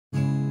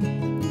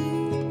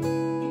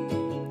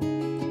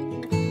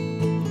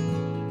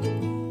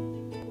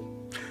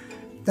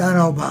Don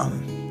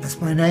Elbaum, that's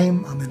my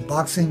name. I'm in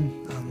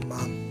boxing.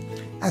 I'm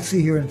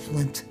actually here in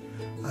Flint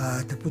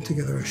to put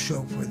together a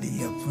show for the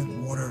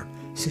Flint water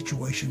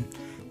situation,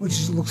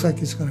 which looks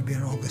like it's going to be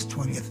on August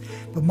 20th.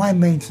 But my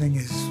main thing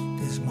is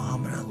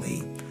Muhammad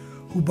Ali,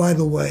 who, by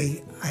the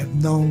way, I've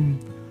known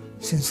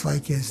since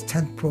like his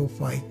 10th pro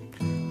fight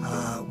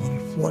when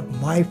he fought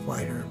my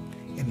fighter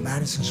in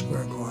Madison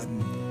Square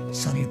Garden,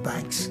 Sonny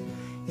Banks.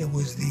 It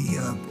was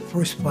the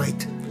first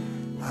fight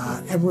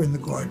ever in the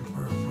Garden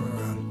for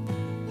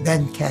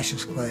then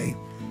Cassius Clay,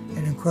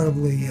 and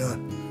incredibly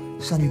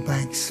Sonny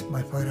Banks,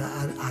 my fighter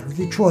out of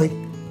Detroit,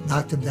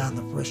 knocked him down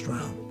the first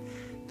round.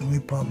 The only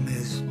problem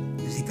is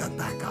he got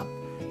back up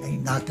and he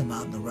knocked him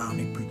out in the round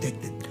he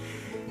predicted.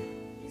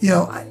 You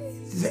know,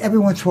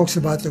 everyone talks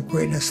about the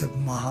greatness of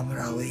Muhammad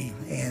Ali,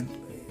 and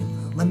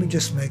let me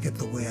just make it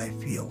the way I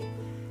feel.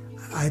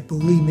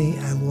 Believe me,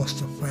 I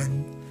lost a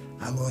friend.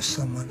 I lost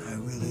someone I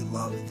really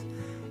loved,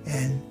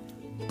 and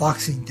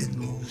boxing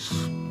didn't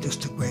lose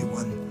just a great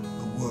one.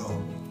 The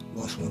world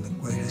lost one of the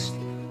greatest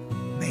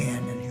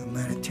man and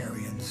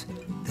humanitarians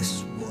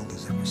this world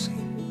has ever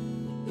seen.